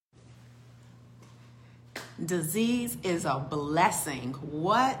Disease is a blessing.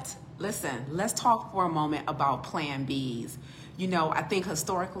 What? Listen, let's talk for a moment about plan Bs. You know, I think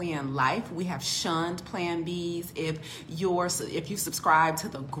historically in life, we have shunned plan Bs. If you subscribe to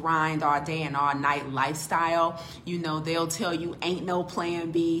the grind all day and all night lifestyle, you know, they'll tell you ain't no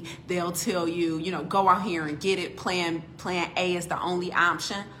plan B. They'll tell you, you know, go out here and get it. Plan A is the only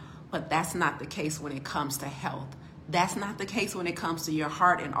option. But that's not the case when it comes to health. That's not the case when it comes to your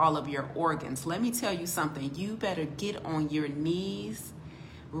heart and all of your organs. Let me tell you something. You better get on your knees,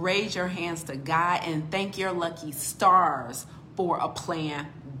 raise your hands to God, and thank your lucky stars for a plan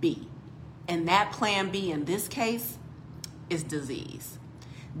B. And that plan B in this case is disease.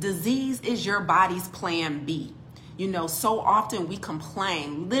 Disease is your body's plan B. You know, so often we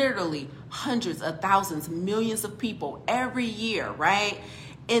complain, literally hundreds of thousands, millions of people every year, right?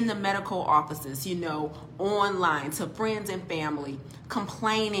 In the medical offices, you know, online, to friends and family,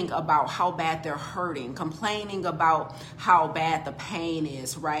 complaining about how bad they're hurting, complaining about how bad the pain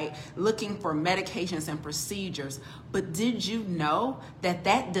is, right? Looking for medications and procedures. But did you know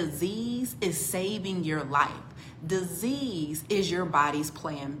that disease is saving your life? Disease is your body's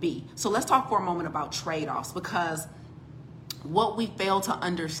plan B. So let's talk for a moment about trade-offs, because what we fail to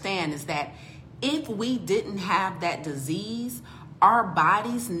understand is that if we didn't have that disease, our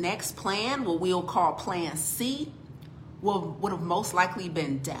body's next plan, what we'll call plan C, would have most likely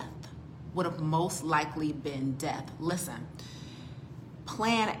been death. Would have most likely been death. Listen,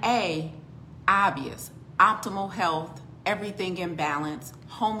 plan A, obvious, optimal health, everything in balance,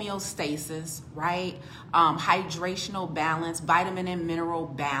 homeostasis, right? Hydrational balance, vitamin and mineral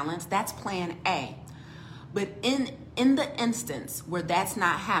balance. That's plan A. But in the instance where that's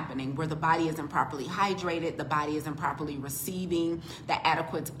not happening, where the body isn't properly hydrated, the body isn't properly receiving the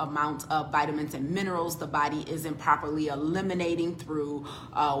adequate amount of vitamins and minerals, the body isn't properly eliminating through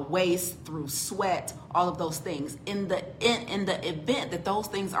waste, through sweat, all of those things. In the event that those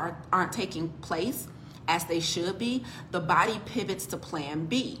things aren't taking place as they should be, the body pivots to plan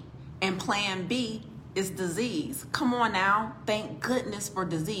B. And plan B is disease. Come on now. Thank goodness for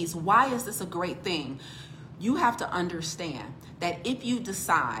disease. Why is this a great thing? You have to understand that if you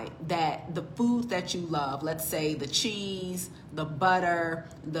decide that the foods that you love, let's say the cheese, the butter,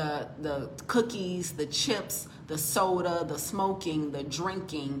 the cookies, the chips, the soda, the smoking, the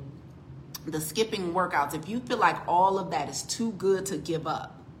drinking, the skipping workouts, if you feel like all of that is too good to give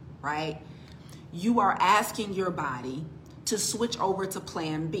up, right? You are asking your body to switch over to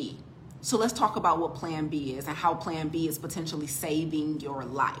plan B. So let's talk about what plan B is and how plan B is potentially saving your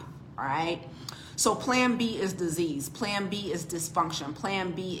life, all right? So plan B is disease. Plan B is dysfunction.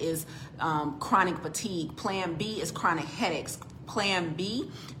 Plan B is chronic fatigue. Plan B is chronic headaches. Plan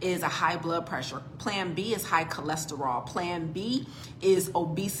B is a high blood pressure. Plan B is high cholesterol. Plan B is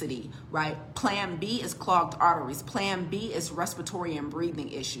obesity, right? Plan B is clogged arteries. Plan B is respiratory and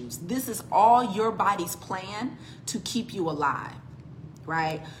breathing issues. This is all your body's plan to keep you alive,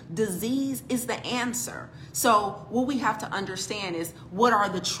 right? Disease is the answer. So what we have to understand is, what are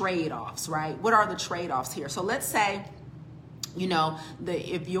the trade-offs, right? What are the trade-offs here? So let's say, you know,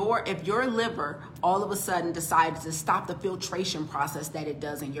 if your liver all of a sudden decides to stop the filtration process that it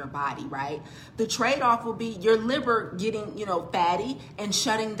does in your body, right? The trade-off will be your liver getting, you know, fatty and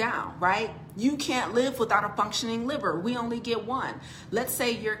shutting down, right? You can't live without a functioning liver. We only get one. Let's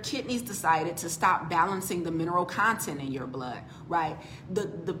say your kidneys decided to stop balancing the mineral content in your blood, right?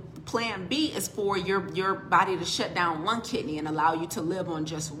 The plan B is for your body to shut down one kidney and allow you to live on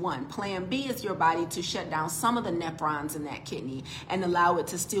just one. Plan B is your body to shut down some of the nephrons in that kidney and allow it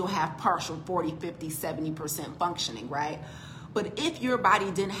to still have partial 40, 50, 70% functioning, right? But if your body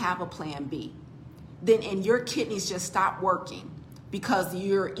didn't have a plan B, and your kidneys just stop working because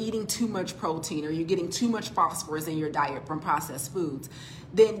you're eating too much protein or you're getting too much phosphorus in your diet from processed foods,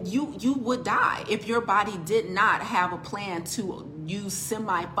 then you would die if your body did not have a plan to use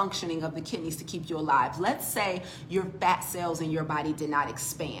semi-functioning of the kidneys to keep you alive. Let's say your fat cells in your body did not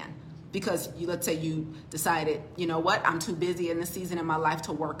expand because let's say you decided, you know what, I'm too busy in this season in my life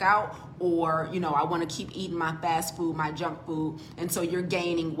to work out, or, you know, I want to keep eating my fast food, my junk food, and so you're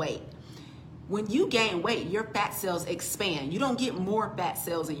gaining weight. When you gain weight, your fat cells expand. You don't get more fat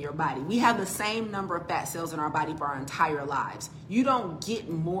cells in your body. We have the same number of fat cells in our body for our entire lives. You don't get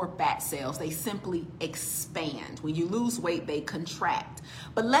more fat cells. They simply expand. When you lose weight, they contract.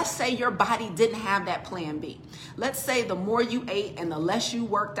 But let's say your body didn't have that plan B. Let's say the more you ate and the less you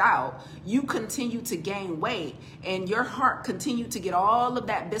worked out, you continue to gain weight and your heart continued to get all of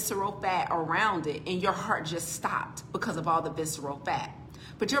that visceral fat around it, and your heart just stopped because of all the visceral fat.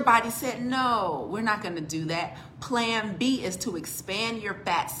 But your body said, no, we're not going to do that. Plan B is to expand your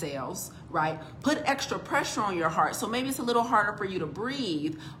fat cells, right? Put extra pressure on your heart. So maybe it's a little harder for you to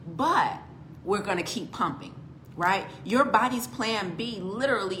breathe, but we're going to keep pumping, right? Your body's plan B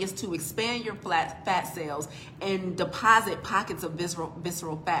literally is to expand your fat cells and deposit pockets of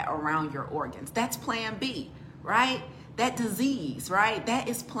visceral fat around your organs. That's plan B, right? That disease, right? That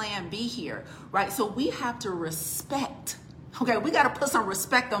is plan B here, right? So we have to respect. Okay, we got to put some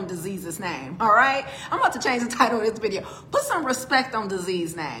respect on disease's name, all right? I'm about to change the title of this video. Put some respect on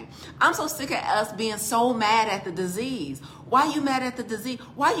disease name. I'm so sick of us being so mad at the disease. Why are you mad at the disease?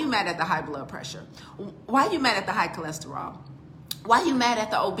 Why are you mad at the high blood pressure? Why are you mad at the high cholesterol? Why are you mad at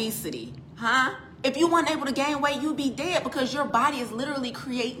the obesity? Huh? If you weren't able to gain weight, you'd be dead because your body is literally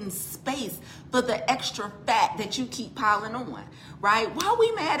creating space for the extra fat that you keep piling on, right? Why are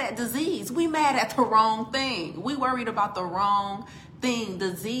we mad at disease? We mad at the wrong thing. We worried about the wrong thing.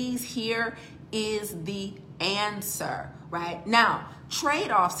 Disease here is the answer, right? Now,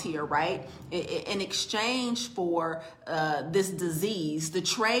 trade-offs here, right? In exchange for this disease, the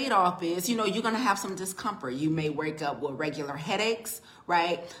trade-off is, you're going to have some discomfort. You may wake up with regular headaches,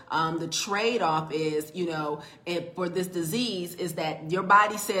 right? The trade-off is, for this disease is that your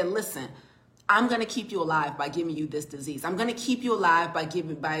body said, listen, I'm going to keep you alive by giving you this disease. I'm going to keep you alive by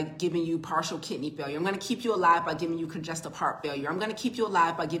giving you partial kidney failure. I'm going to keep you alive by giving you congestive heart failure. I'm going to keep you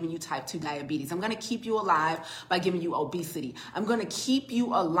alive by giving you type 2 diabetes. I'm going to keep you alive by giving you obesity. I'm going to keep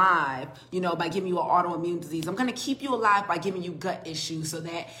you alive, by giving you an autoimmune disease. I'm going to keep you alive by giving you gut issues so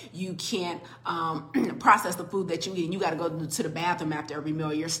that you can't process the food that you eat. And you got to go to the bathroom after every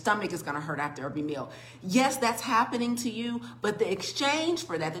meal. Your stomach is going to hurt after every meal. Yes, that's happening to you, but the exchange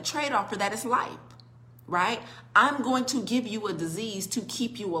for that, the trade-off for that is life. Right? I'm going to give you a disease to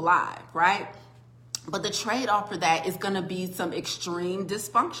keep you alive, right? But the trade-off for that is going to be some extreme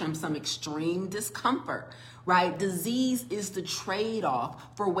dysfunction, some extreme discomfort, right? Disease is the trade-off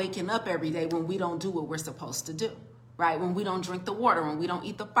for waking up every day when we don't do what we're supposed to do, right? When we don't drink the water, when we don't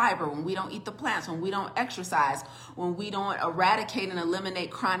eat the fiber, when we don't eat the plants, when we don't exercise, when we don't eradicate and eliminate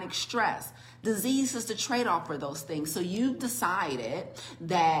chronic stress. Disease is the trade-off for those things. So you've decided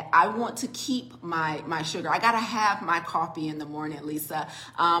that I want to keep my sugar. I got to have my coffee in the morning, Lisa.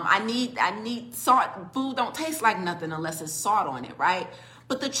 I need salt. Food don't taste like nothing unless it's salt on it, right?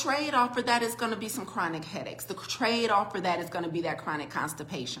 But the trade-off for that is going to be some chronic headaches. The trade-off for that is going to be that chronic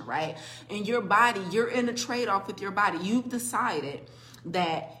constipation, right? And your body, you're in a trade-off with your body. You've decided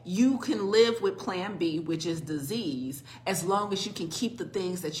that you can live with plan B, which is disease, as long as you can keep the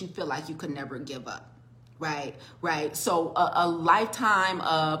things that you feel like you could never give up. Right. So a lifetime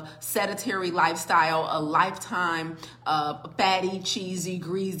of sedentary lifestyle, a lifetime of fatty, cheesy,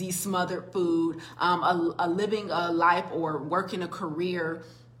 greasy, smothered food, living a life or working a career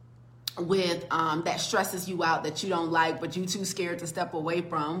with that stresses you out, that you don't like, but you too scared to step away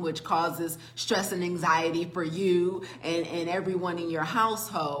from, which causes stress and anxiety for you and everyone in your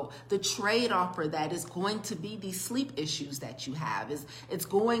household. The trade-off for that is going to be these sleep issues that you have. It's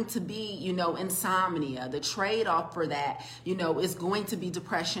going to be, insomnia. The trade-off for that, is going to be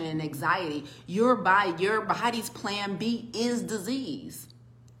depression and anxiety. Your body's plan B is disease,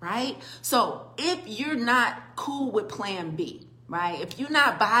 right? So if you're not cool with plan B, right? If you're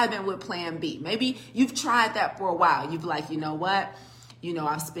not vibing with plan B, maybe you've tried that for a while. You've like, you know what?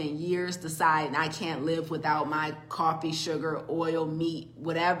 I've spent years deciding I can't live without my coffee, sugar, oil, meat,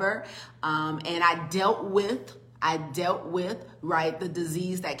 whatever. And I dealt with, right, the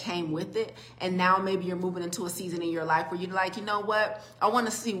disease that came with it. And now maybe you're moving into a season in your life where you're like, you know what? I want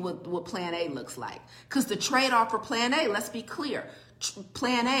to see what plan A looks like. Because the trade-off for plan A, let's be clear,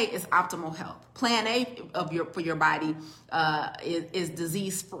 plan A is optimal health. Plan A for your body is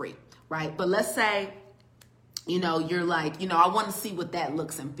disease free, right? But let's say, you're like, I want to see what that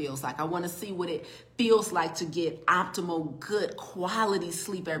looks and feels like. I want to see what it feels like to get optimal, good quality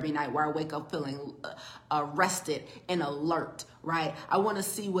sleep every night where I wake up feeling rested and alert, right? I want to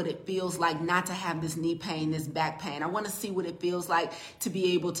see what it feels like not to have this knee pain, this back pain. I want to see what it feels like to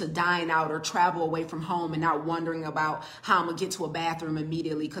be able to dine out or travel away from home and not wondering about how I'm going to get to a bathroom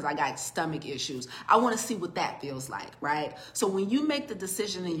immediately because I got stomach issues. I want to see what that feels like, right? So when you make the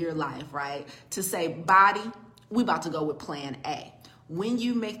decision in your life, right, to say, body, we about to go with plan A. When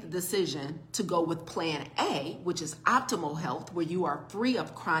you make the decision to go with plan A, which is optimal health, where you are free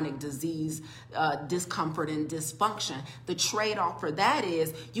of chronic disease, discomfort, and dysfunction, the trade-off for that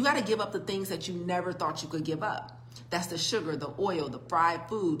is you got to give up the things that you never thought you could give up. That's the sugar, the oil, the fried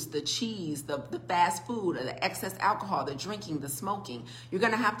foods, the cheese, the fast food, or the excess alcohol, the drinking, the smoking. You're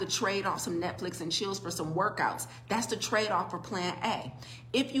going to have to trade off some Netflix and chills for some workouts. That's the trade-off for plan A.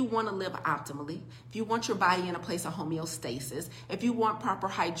 If you want to live optimally, if you want your body in a place of homeostasis, if you want proper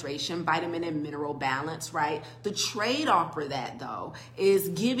hydration, vitamin and mineral balance, right? The trade-off for that, though, is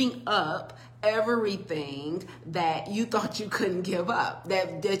giving up everything that you thought you couldn't give up,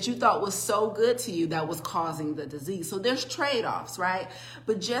 that you thought was so good to you that was causing the disease. So there's trade-offs, right?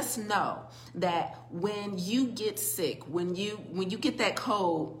 But just know that when you get sick, when you get that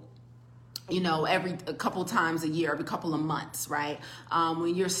cold, every a couple times a year, every couple of months, right?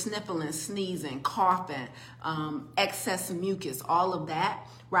 When you're sniffling, sneezing, coughing, excess mucus, all of that,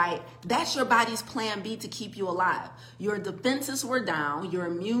 right? That's your body's plan B to keep you alive. Your defenses were down. Your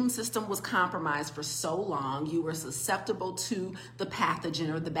immune system was compromised for so long. You were susceptible to the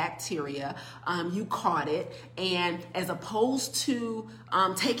pathogen or the bacteria. You caught it. And as opposed to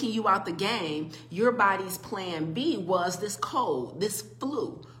taking you out the game, your body's plan B was this cold, this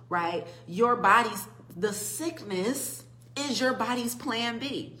flu, right? The sickness is your body's plan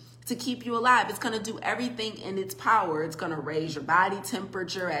B to keep you alive. It's going to do everything in its power. It's going to raise your body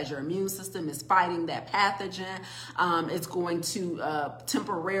temperature as your immune system is fighting that pathogen. It's going to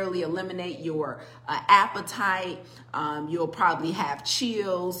temporarily eliminate your appetite. You'll probably have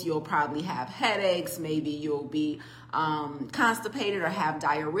chills. You'll probably have headaches. Maybe you'll be constipated or have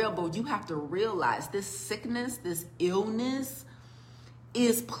diarrhea. But you have to realize this sickness, this illness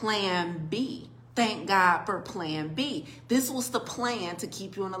is plan B. Thank God for plan B. This was the plan to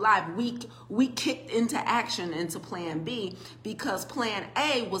keep you alive. We kicked into action into plan B because plan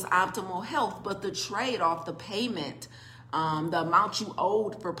A was optimal health, but the trade-off, the payment, the amount you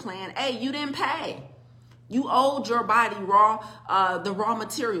owed for plan A, you didn't pay. You owed your body the raw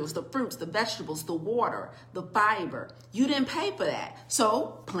materials, the fruits, the vegetables, the water, the fiber. You didn't pay for that.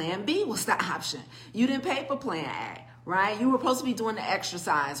 So plan B was the option. You didn't pay for plan A. Right? You were supposed to be doing the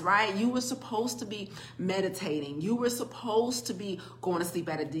exercise, right? You were supposed to be meditating. You were supposed to be going to sleep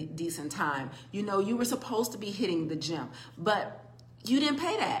at a decent time. You were supposed to be hitting the gym, but you didn't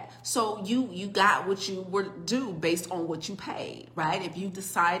pay that. So you got what you were due based on what you paid, right? If you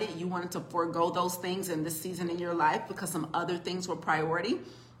decided you wanted to forego those things in this season in your life because some other things were priority,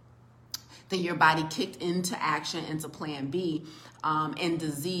 then your body kicked into action, into plan B, and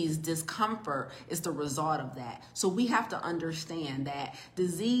disease, discomfort is the result of that. So we have to understand that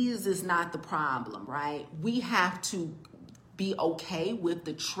disease is not the problem, right? We have to be okay with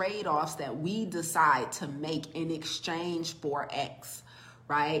the trade-offs that we decide to make in exchange for X,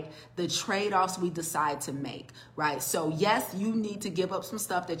 right? The trade-offs we decide to make, right? So yes, you need to give up some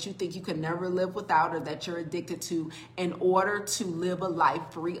stuff that you think you can never live without or that you're addicted to in order to live a life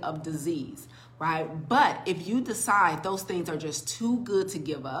free of disease, right? But if you decide those things are just too good to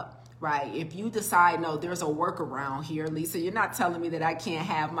give up, right? If you decide, no, there's a workaround here, Lisa, you're not telling me that I can't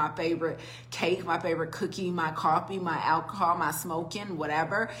have my favorite cake, my favorite cookie, my coffee, my alcohol, my smoking,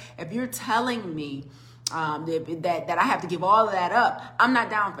 whatever. If you're telling me that I have to give all of that up, I'm not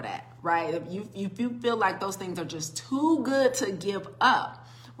down for that, right? If you feel like those things are just too good to give up,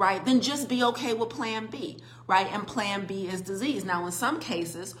 right, then just be okay with plan B, right? And plan B is disease. Now, in some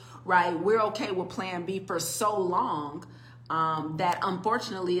cases, right, we're okay with plan B for so long that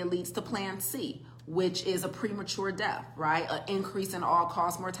unfortunately it leads to plan C, which is a premature death, right? An increase in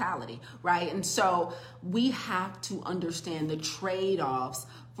all-cause mortality, right? And so we have to understand the trade-offs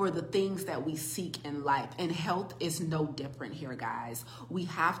for the things that we seek in life. And health is no different here, guys. We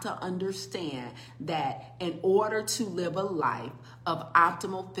have to understand that in order to live a life of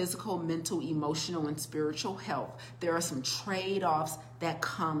optimal physical, mental, emotional, and spiritual health, there are some trade-offs that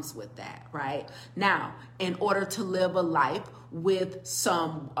comes with that, right? Now, in order to live a life with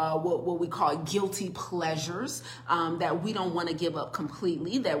some what we call guilty pleasures that we don't want to give up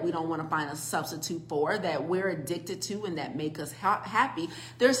completely, that we don't want to find a substitute for, that we're addicted to and that make us happy,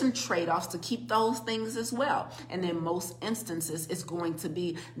 there's some trade-offs to keep those things as well. And in most instances, it's going to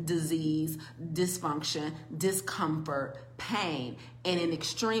be disease, dysfunction, discomfort, pain, and in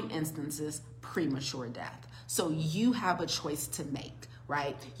extreme instances, premature death. So you have a choice to make,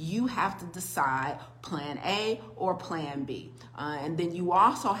 right? You have to decide plan A or plan B. And then you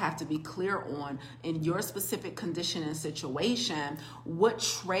also have to be clear on, in your specific condition and situation, what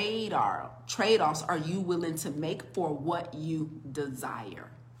trade-offs are you willing to make for what you desire?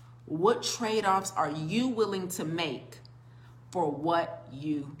 What trade-offs are you willing to make for what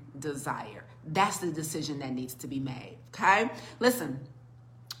you desire? That's the decision that needs to be made, okay? Listen,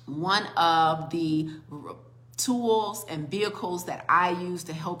 one of the tools and vehicles that I use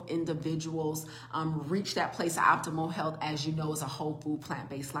to help individuals reach that place of optimal health, as you know, is a whole food,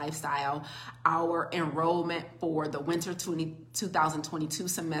 plant-based lifestyle. Our enrollment for the winter 2022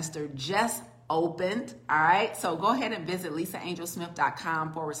 semester just opened. All right. So go ahead and visit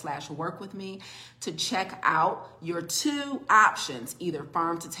lisaangelsmith.com/work with me to check out your 2 options, either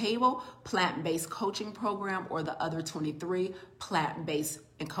farm to table, plant-based coaching program, or the other 23 plant-based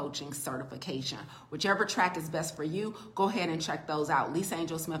and coaching certification. Whichever track is best for you, go ahead and check those out.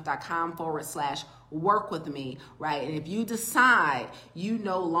 lisaangelsmith.com/work with me, right? And if you decide you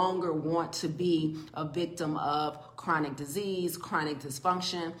no longer want to be a victim of chronic disease, chronic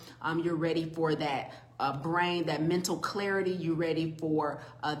dysfunction, you're ready for that brain, that mental clarity, you're ready for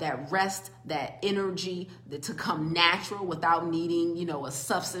that rest, that energy to come natural without needing, a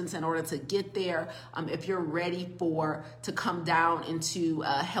substance in order to get there. If you're ready to come down into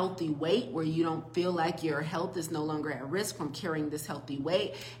a healthy weight where you don't feel like your health is no longer at risk from carrying this healthy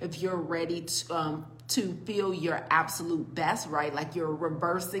weight, if you're ready to feel your absolute best, right? Like you're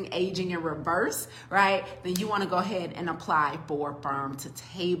reversing, aging in reverse, right? Then you want to go ahead and apply for Farm to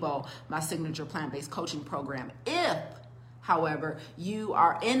Table, my signature plant-based coaching program. If, however, you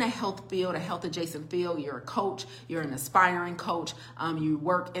are in a health field, a health adjacent field, you're a coach, you're an aspiring coach, you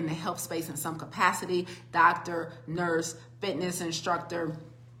work in the health space in some capacity, doctor, nurse, fitness instructor,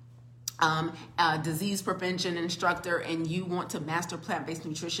 disease prevention instructor, and you want to master plant-based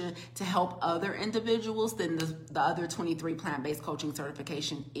nutrition to help other individuals, then the other 23 plant-based coaching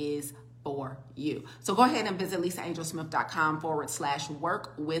certification is for you. So go ahead and visit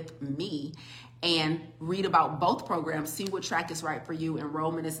lisaangelsmith.com/work with me and read about both programs, see what track is right for you.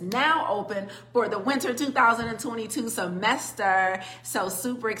 Enrollment is now open for the winter 2022 semester. So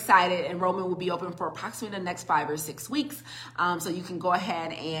super excited. Enrollment will be open for approximately the next 5 or 6 weeks. So you can go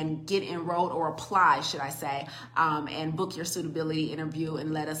ahead and get enrolled, or apply, should I say, and book your suitability interview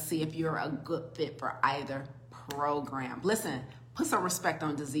and let us see if you're a good fit for either program. Listen, put some respect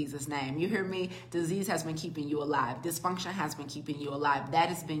on disease's name. You hear me? Disease has been keeping you alive. Dysfunction has been keeping you alive. That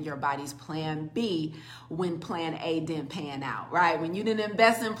has been your body's plan B when plan A didn't pan out, right? When you didn't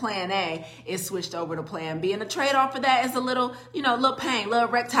invest in plan A, it switched over to plan B. And the trade-off for that is a little, little pain, little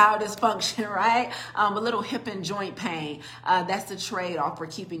erectile dysfunction, right? A little hip and joint pain. That's the trade-off for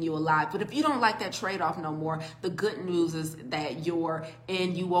keeping you alive. But if you don't like that trade-off no more, the good news is that you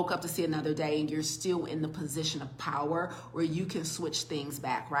woke up to see another day and you're still in the position of power where you can switch things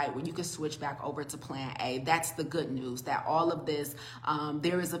back, right? Where you can switch back over to plan A. That's the good news, that all of this,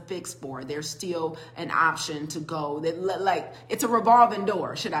 there is a fix for. There's still an option to go. Like, it's a revolving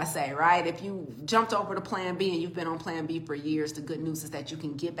door, should I say, right? If you jumped over to plan B and you've been on plan B for years, the good news is that you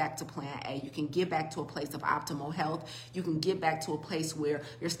can get back to plan A. You can get back to a place of optimal health. You can get back to a place where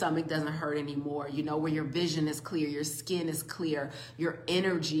your stomach doesn't hurt anymore, where your vision is clear, your skin is clear, your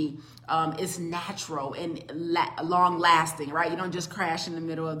energy is natural and long lasting, right? You don't just crash in the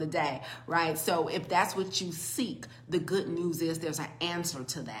middle of the day, right? So if that's what you seek, the good news is there's an answer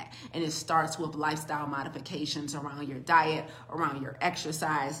to that. And it starts with lifestyle modifications around your diet, around your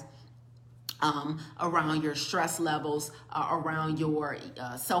exercise, around your stress levels, around your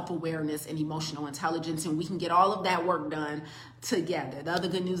self-awareness and emotional intelligence. And we can get all of that work done together. The other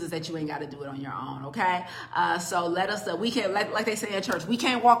good news is that you ain't got to do it on your own, okay? So let us, we can, like they say at church, we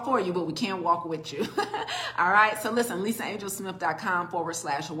can't walk for you, but we can walk with you. All right? So listen,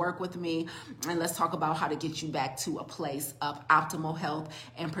 lisaangelsmith.com/work with me, and let's talk about how to get you back to a place of optimal health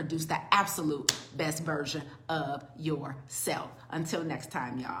and produce the absolute best version of yourself. Until next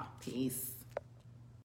time, y'all. Peace.